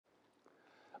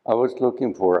I was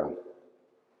looking for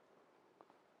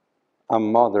a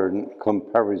modern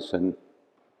comparison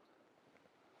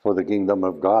for the kingdom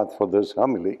of God for this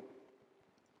homily.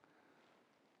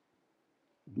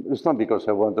 It's not because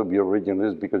I want to be original,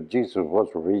 it's because Jesus was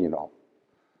original.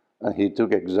 And he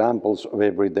took examples of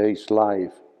everyday's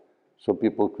life so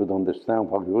people could understand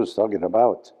what he was talking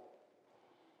about.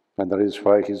 And that is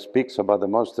why he speaks about the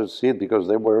mustard seed, because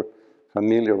they were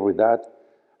familiar with that,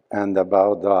 and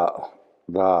about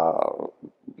the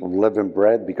leavened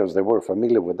bread, because they were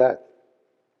familiar with that.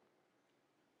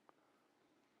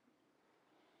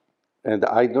 And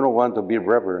I don't want to be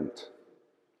reverent,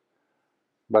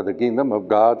 but the kingdom of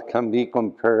God can be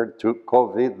compared to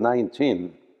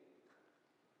COVID-19.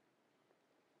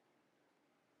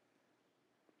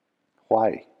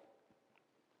 Why?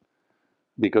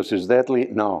 Because it's deadly?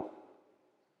 No.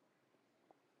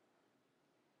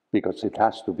 Because it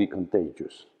has to be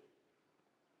contagious.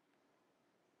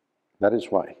 That is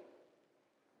why.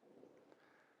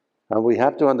 And we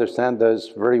have to understand this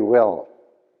very well,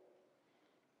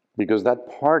 because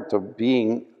that part of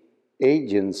being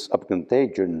agents of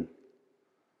contagion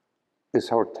is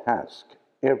our task.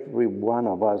 Every one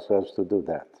of us has to do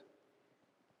that.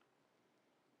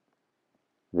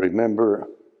 Remember,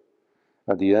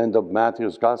 at the end of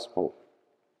Matthew's Gospel,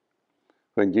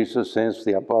 when Jesus sends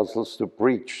the apostles to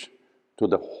preach to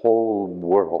the whole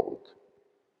world.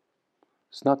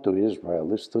 It's not to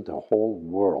Israel, it's to the whole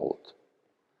world,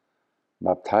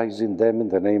 baptizing them in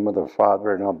the name of the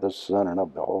Father and of the Son and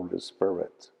of the Holy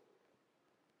Spirit.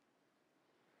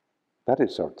 That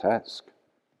is our task.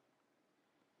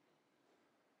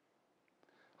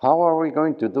 How are we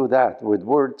going to do that? With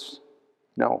words?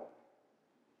 No.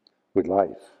 With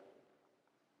life.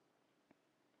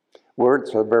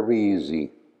 Words are very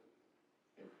easy.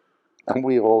 And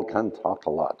we all can talk a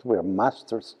lot. We are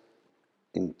masters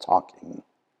in talking.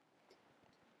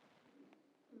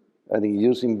 And in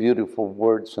using beautiful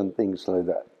words and things like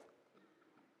that.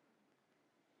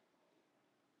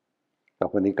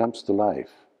 But when it comes to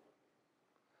life,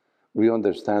 we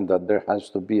understand that there has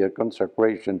to be a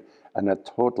consecration and a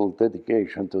total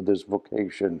dedication to this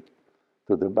vocation,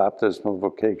 to the baptismal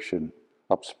vocation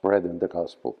of spreading the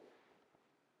gospel.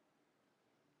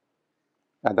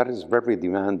 And that is very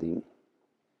demanding.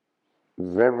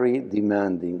 Very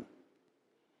demanding.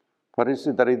 What is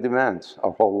it that it demands?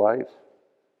 Our whole life?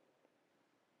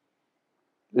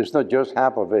 It's not just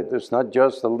half of it. It's not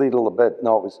just a little bit.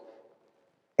 No, it's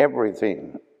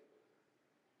everything.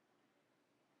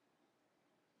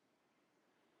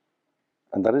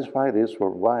 And that is why it is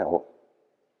worthwhile.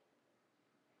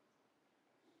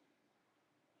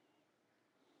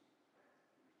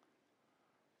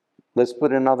 Let's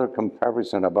put another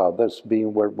comparison about this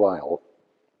being worthwhile.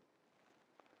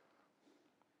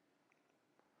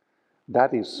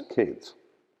 That is Kid,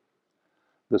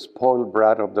 the spoiled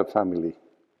brat of the family.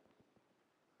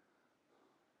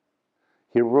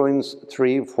 He ruins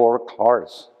 3-4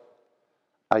 cars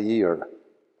a year.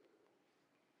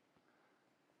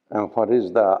 And what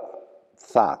is the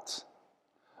thought?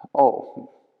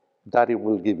 Oh, Daddy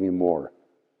will give me more.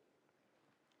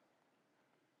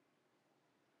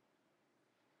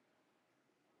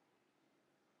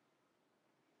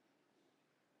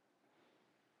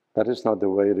 That is not the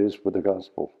way it is with the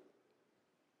gospel.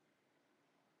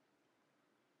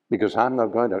 Because I'm not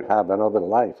going to have another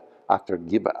life after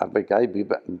I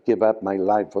give up my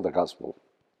life for the gospel.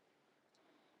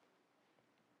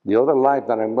 The other life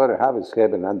that I'm going to have is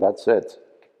heaven, and that's it.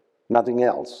 Nothing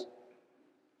else.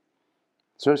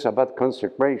 So it's about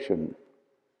consecration.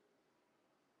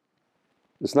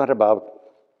 It's not about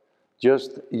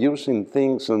just using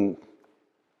things and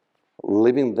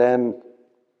leaving them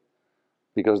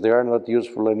because they are not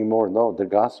useful anymore. No, the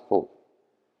gospel,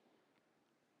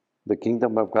 the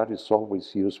kingdom of God is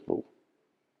always useful.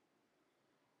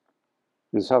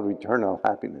 It's our eternal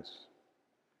happiness.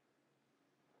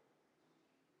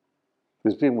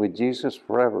 It's been with Jesus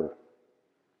forever.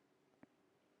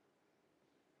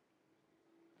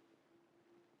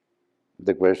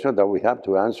 The question that we have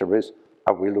to answer is,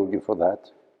 are we looking for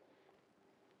that?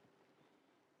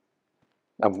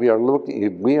 And if we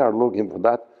are looking for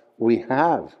that, we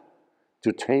have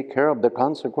to take care of the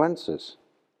consequences.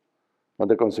 And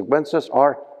the consequences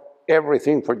are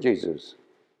everything for Jesus.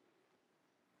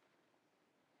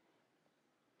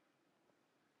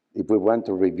 If we want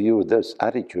to review this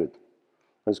attitude,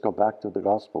 let's go back to the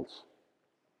Gospels.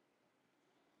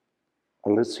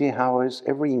 And let's see how is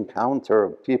every encounter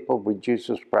of people with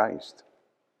Jesus Christ.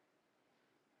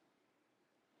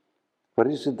 What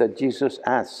is it that Jesus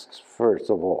asks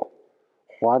first of all?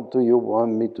 What do you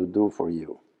want me to do for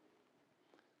you?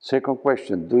 Second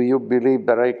question, do you believe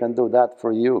that I can do that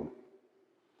for you?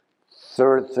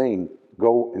 Third thing,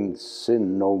 go and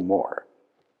sin no more.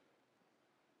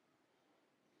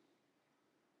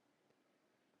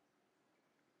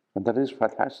 And that is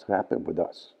what has to happen with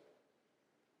us.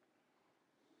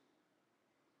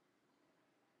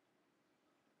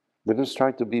 Let us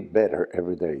try to be better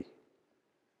every day.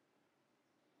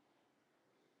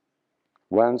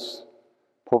 Once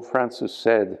Pope Francis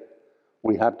said,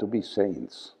 we have to be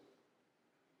saints.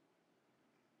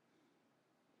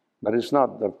 But it's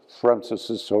not that Francis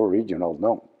is so original,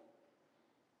 no.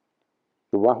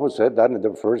 The one who said that in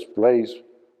the first place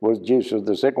was Jesus.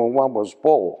 The second one was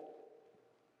Paul.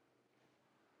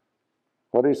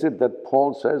 What is it that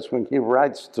Paul says when he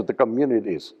writes to the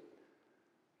communities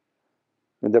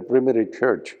in the primitive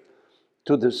church?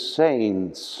 To the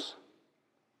saints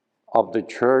of the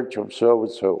church of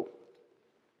so-and-so.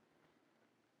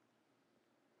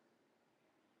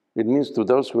 It means to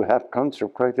those who have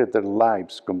consecrated their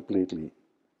lives completely.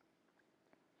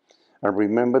 And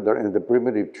remember that in the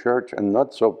primitive church, and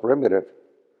not so primitive,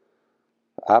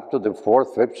 up to the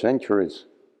 4th, 5th centuries,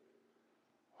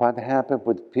 what happened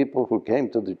with people who came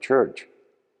to the church?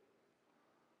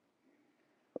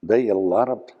 They a lot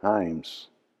of times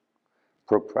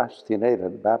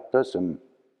procrastinated baptism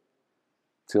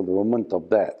till the moment of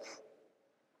death,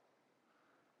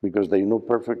 because they knew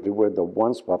perfectly well that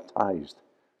once baptized,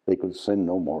 they could sin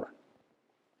no more.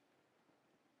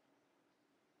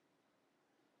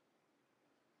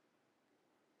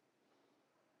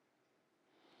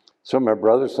 So my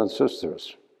brothers and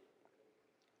sisters,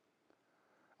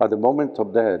 at the moment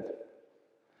of death,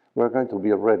 we're going to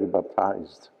be already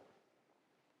baptized.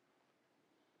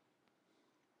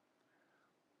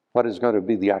 What is going to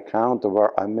be the account of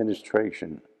our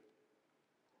administration?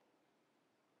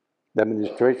 The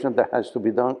administration that has to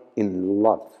be done in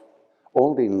love,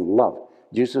 only in love.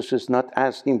 Jesus is not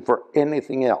asking for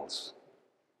anything else.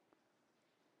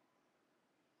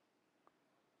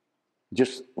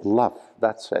 Just love,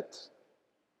 that's it.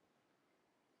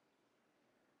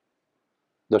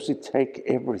 Does it take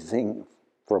everything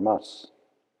from us?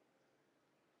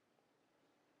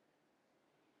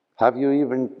 Have we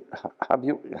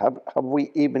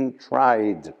even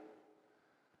tried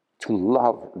to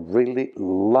love, really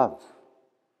love,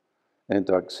 and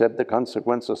to accept the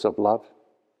consequences of love?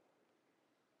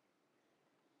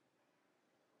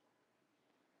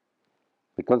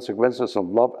 The consequences of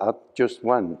love are just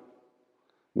one.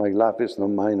 My life is not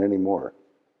mine anymore.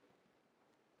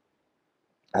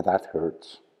 And that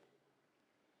hurts.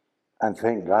 And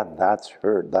thank God that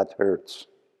hurts.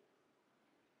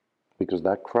 Because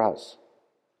that cross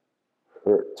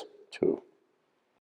hurt too.